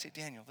put in that, we say,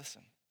 Daniel,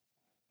 listen,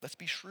 let's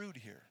be shrewd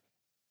here.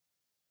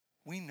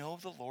 We know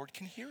the Lord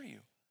can hear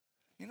you.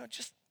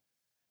 Just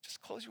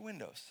close your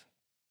windows.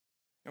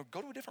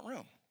 Go to a different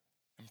room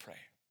and pray.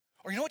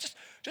 Or what,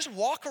 just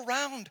walk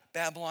around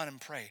Babylon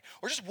and pray.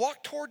 Or just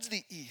walk towards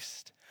the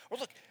east. Or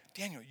look,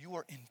 Daniel, you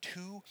are in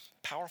too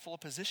powerful a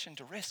position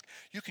to risk.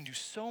 You can do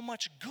so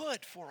much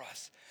good for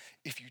us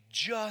if you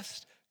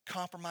just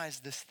compromise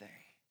this thing.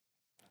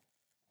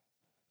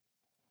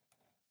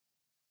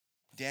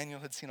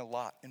 Daniel had seen a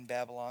lot in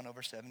Babylon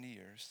over 70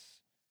 years.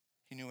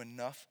 He knew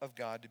enough of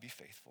God to be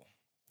faithful.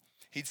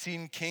 He'd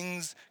seen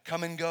kings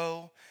come and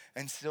go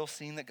and still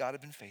seen that God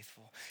had been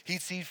faithful.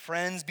 He'd seen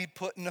friends be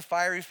put in a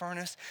fiery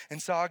furnace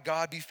and saw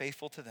God be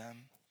faithful to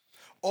them.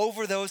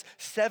 Over those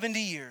 70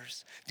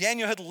 years,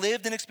 Daniel had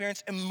lived and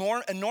experienced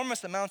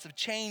enormous amounts of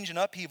change and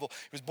upheaval.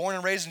 He was born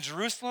and raised in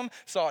Jerusalem,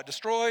 saw it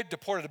destroyed,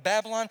 deported to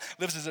Babylon,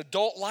 lives his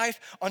adult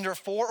life under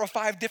 4 or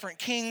 5 different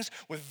kings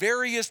with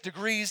various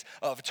degrees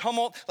of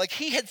tumult. Like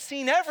he had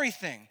seen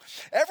everything.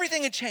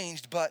 Everything had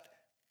changed but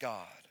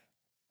God.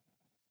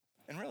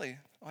 And really,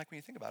 like when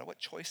you think about it, what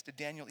choice did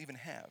Daniel even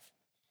have?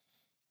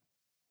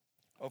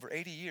 Over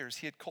 80 years,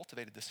 he had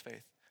cultivated this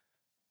faith.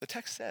 The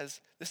text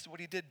says this is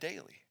what he did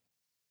daily.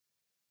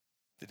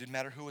 It didn't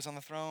matter who was on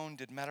the throne,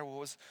 didn't matter what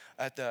was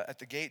at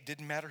the gate,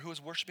 didn't matter who was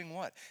worshiping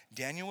what.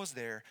 Daniel was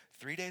there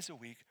 3 days a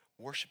week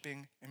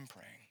worshiping and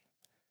praying.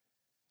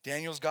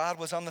 Daniel's God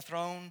was on the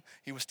throne,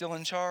 he was still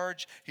in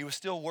charge, he was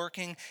still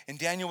working, and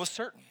Daniel was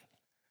certain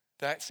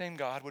that same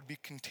God would be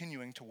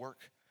continuing to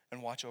work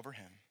and watch over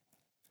him.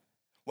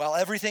 While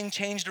everything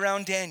changed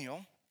around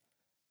Daniel,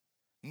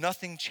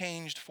 nothing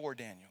changed for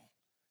Daniel.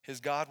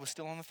 His God was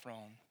still on the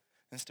throne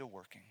and still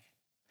working.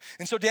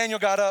 And so Daniel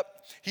got up,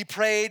 he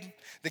prayed,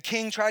 the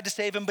king tried to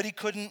save him, but he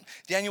couldn't.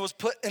 Daniel was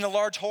put in a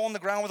large hole in the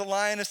ground with a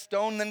lion, a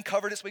stone then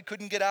covered it so he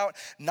couldn't get out.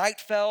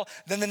 Night fell.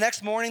 Then the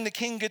next morning, the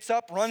king gets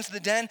up, runs to the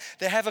den,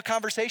 they have a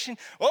conversation.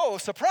 Oh,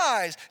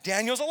 surprise,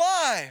 Daniel's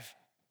alive.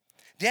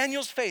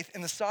 Daniel's faith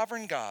in the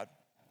sovereign God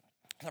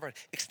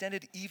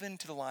extended even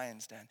to the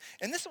lion's den.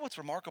 And this is what's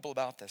remarkable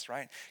about this,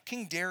 right?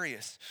 King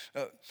Darius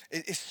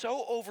is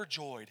so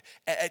overjoyed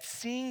at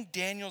seeing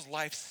Daniel's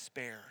life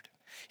spared.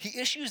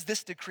 He issues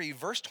this decree,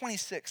 verse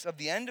 26 of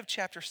the end of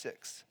chapter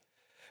 6.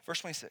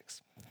 Verse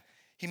 26.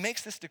 He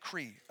makes this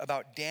decree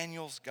about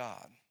Daniel's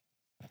God.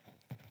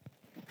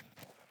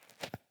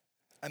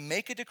 I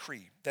make a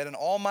decree that in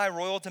all my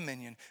royal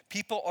dominion,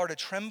 people are to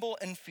tremble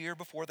and fear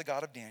before the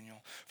God of Daniel.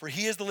 For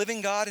he is the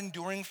living God,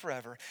 enduring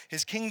forever.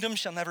 His kingdom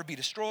shall never be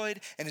destroyed,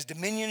 and his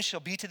dominion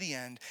shall be to the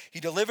end. He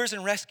delivers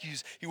and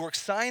rescues. He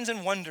works signs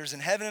and wonders in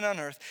heaven and on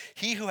earth.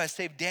 He who has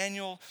saved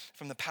Daniel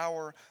from the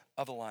power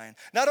of the lion.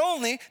 Not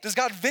only does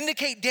God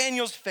vindicate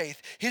Daniel's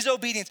faith, his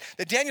obedience,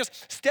 that Daniel's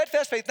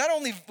steadfast faith not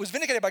only was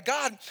vindicated by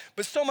God,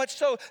 but so much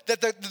so that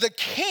the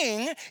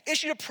king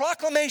issued a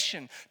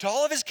proclamation to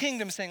all of his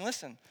kingdom saying,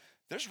 listen,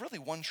 there's really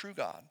one true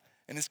God,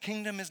 and his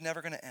kingdom is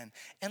never going to end.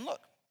 And look,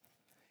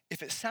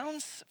 if it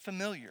sounds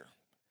familiar,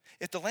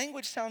 if the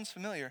language sounds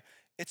familiar,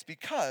 it's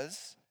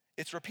because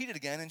it's repeated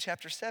again in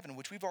chapter 7,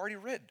 which we've already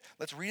read.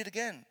 Let's read it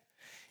again.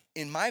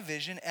 In my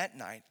vision at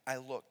night, I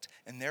looked,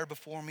 and there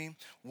before me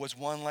was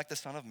one like the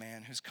Son of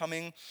Man, who's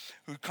coming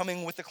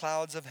with the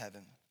clouds of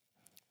heaven.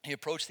 He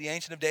approached the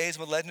Ancient of Days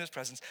and was led into his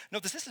presence.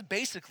 Note this is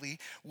basically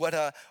what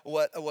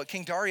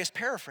King Darius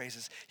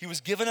paraphrases. He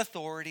was given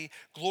authority,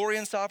 glory,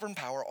 and sovereign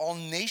power. All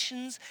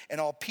nations and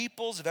all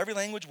peoples of every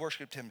language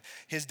worshipped him.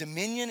 His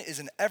dominion is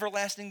an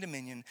everlasting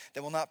dominion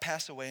that will not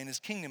pass away, and his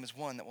kingdom is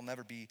one that will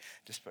never be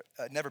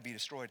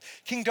destroyed.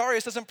 King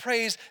Darius doesn't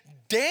praise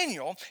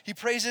Daniel. He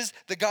praises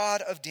the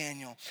God of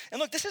Daniel.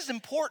 And look, this is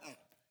important.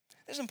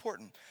 This is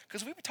important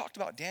because we've talked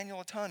about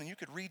Daniel a ton, and you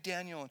could read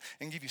Daniel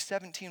and give you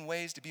 17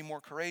 ways to be more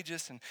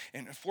courageous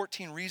and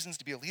 14 reasons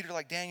to be a leader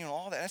like Daniel and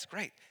all that. That's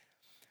great.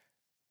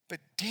 But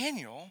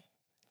Daniel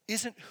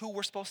isn't who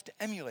we're supposed to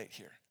emulate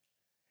here.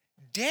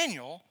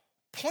 Daniel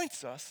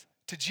points us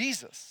to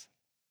Jesus.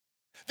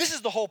 This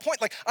is the whole point.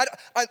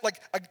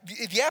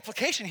 The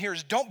application here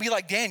is don't be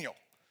like Daniel.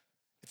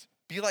 It's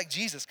be like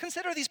Jesus.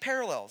 Consider these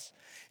parallels.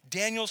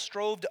 Daniel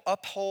strove to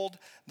uphold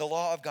the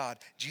law of God.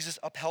 Jesus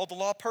upheld the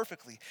law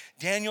perfectly.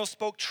 Daniel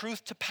spoke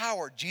truth to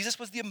power. Jesus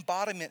was the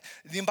embodiment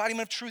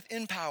of truth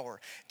in power.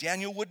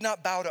 Daniel would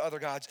not bow to other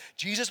gods.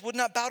 Jesus would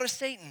not bow to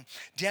Satan.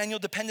 Daniel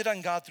depended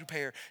on God through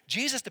prayer.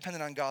 Jesus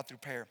depended on God through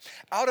prayer.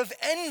 Out of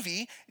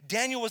envy,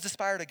 Daniel was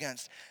conspired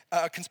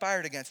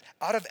against.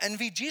 Out of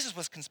envy, Jesus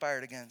was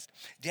conspired against.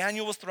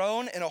 Daniel was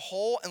thrown in a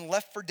hole and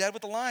left for dead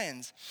with the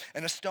lions,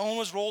 and a stone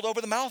was rolled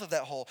over the mouth of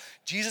that hole.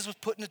 Jesus was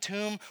put in a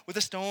tomb with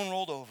a stone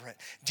rolled over it.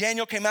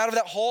 Daniel came out of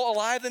that hole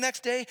alive the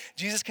next day.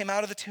 Jesus came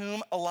out of the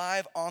tomb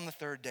alive on the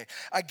third day.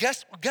 I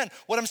guess, again,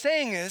 what I'm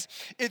saying is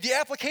the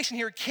application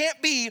here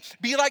can't be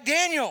like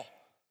Daniel.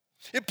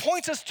 It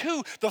points us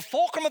to the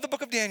fulcrum of the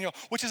book of Daniel,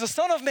 which is the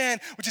Son of Man,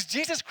 which is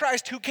Jesus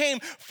Christ, who came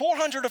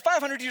 400 or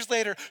 500 years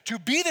later to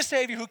be the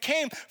Savior, who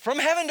came from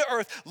heaven to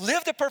earth,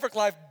 lived a perfect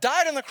life,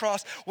 died on the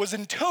cross, was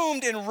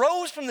entombed, and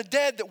rose from the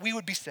dead that we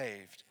would be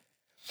saved.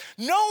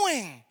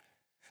 Knowing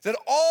that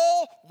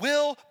all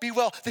will be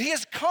well, that he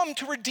has come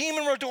to redeem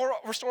and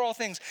restore all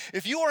things.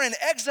 If you are in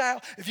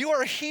exile, if you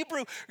are a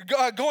Hebrew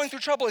going through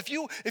trouble, if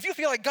you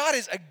feel like God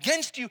is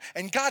against you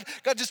and God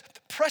just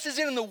presses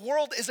in and the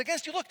world is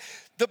against you, look,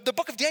 the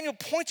book of Daniel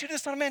points you to the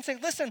Son of Man saying,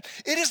 listen,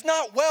 it is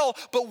not well,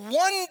 but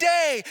one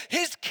day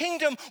his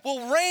kingdom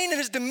will reign and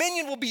his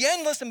dominion will be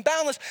endless and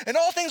boundless and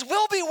all things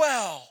will be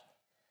well.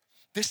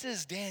 This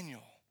is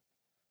Daniel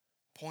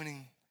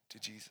pointing to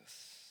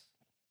Jesus.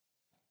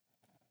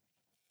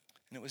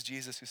 And it was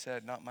Jesus who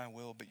said, not my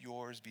will, but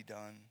yours be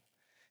done.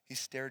 He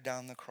stared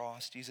down the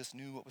cross. Jesus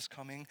knew what was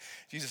coming.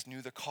 Jesus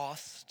knew the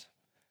cost.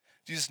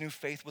 Jesus knew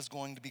faith was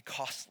going to be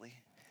costly,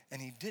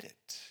 and he did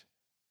it,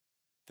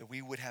 that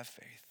we would have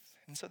faith.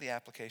 And so the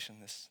application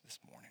this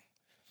morning,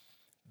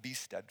 be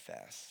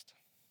steadfast.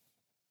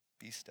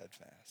 Be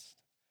steadfast.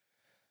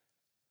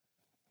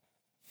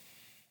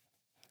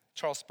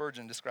 Charles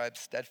Spurgeon describes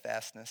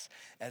steadfastness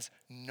as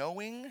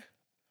knowing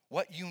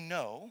what you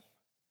know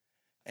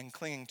and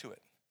clinging to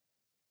it.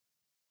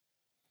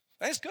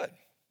 That's good.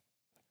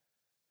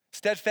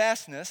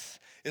 Steadfastness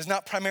is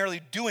not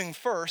primarily doing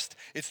first.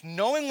 It's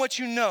knowing what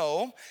you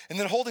know and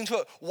then holding to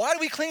it. Why do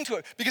we cling to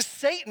it? Because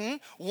Satan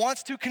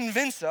wants to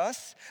convince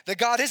us that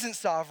God isn't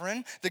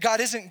sovereign, that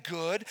God isn't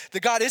good,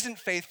 that God isn't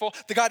faithful,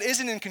 that God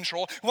isn't in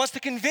control. He wants to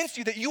convince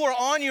you that you are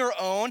on your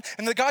own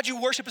and the God you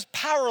worship is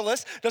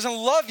powerless, doesn't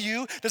love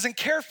you, doesn't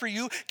care for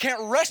you, can't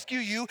rescue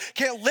you,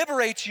 can't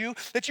liberate you,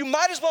 that you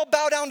might as well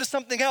bow down to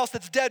something else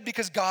that's dead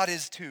because God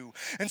is too.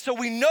 And so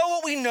we know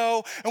what we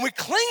know and we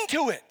cling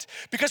to it,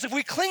 because if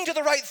we cling to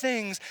the right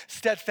things,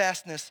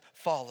 steadfastness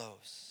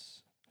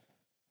follows.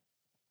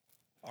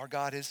 Our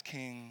God is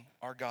king,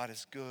 our God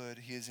is good,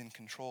 he is in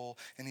control,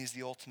 and he's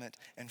the ultimate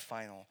and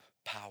final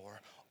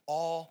power.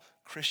 All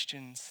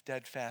Christian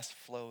steadfast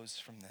flows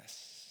from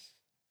this.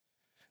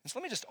 And so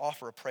let me just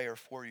offer a prayer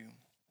for you.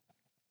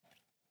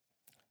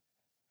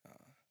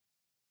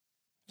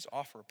 Just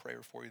offer a prayer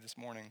for you this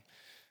morning.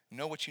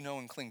 Know what you know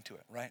and cling to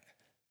it, right?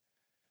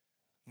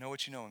 Know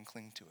what you know and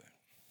cling to it.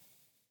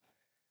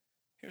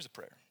 Here's a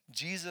prayer.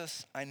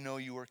 Jesus, I know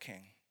you are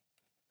king.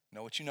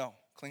 Know what you know,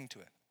 cling to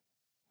it.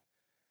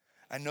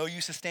 I know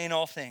you sustain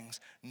all things.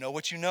 Know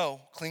what you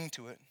know, cling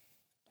to it.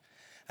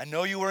 I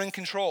know you are in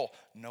control.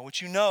 Know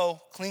what you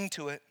know, cling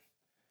to it.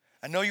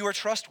 I know you are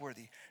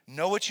trustworthy.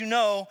 Know what you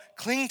know,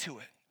 cling to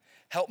it.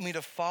 Help me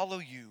to follow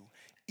you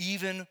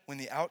even when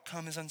the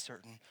outcome is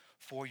uncertain,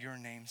 for your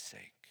name's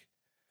sake.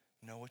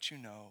 Know what you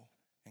know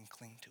and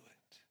cling to it.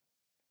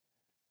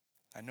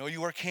 I know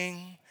you are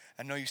king.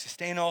 I know you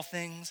sustain all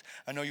things.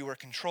 I know you are in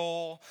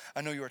control.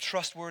 I know you are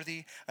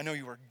trustworthy. I know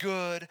you are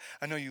good.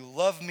 I know you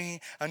love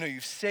me. I know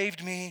you've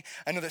saved me.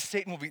 I know that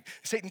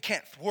Satan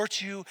can't thwart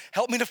you.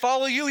 Help me to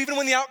follow you even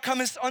when the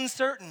outcome is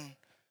uncertain.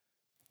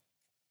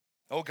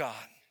 Oh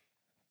God,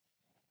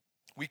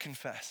 we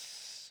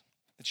confess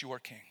that you are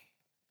king.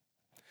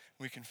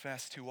 We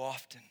confess too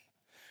often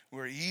we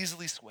are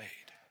easily swayed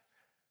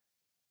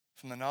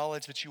from the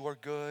knowledge that you are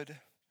good,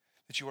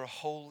 that you are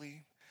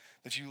holy,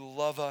 that you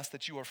love us,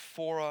 that you are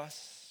for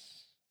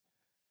us,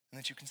 and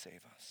that you can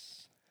save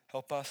us.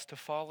 Help us to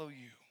follow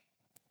you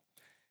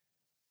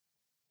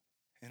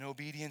in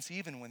obedience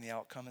even when the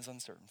outcome is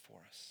uncertain for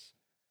us.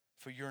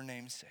 For your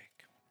name's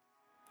sake,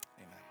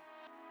 amen.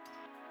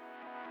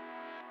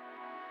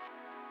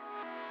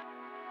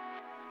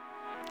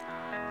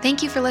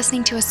 Thank you for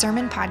listening to a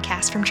sermon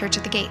podcast from Church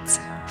at the Gates.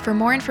 For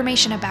more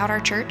information about our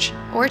church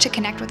or to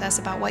connect with us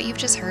about what you've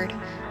just heard,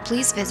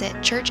 please visit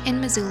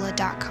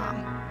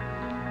churchinmissoula.com.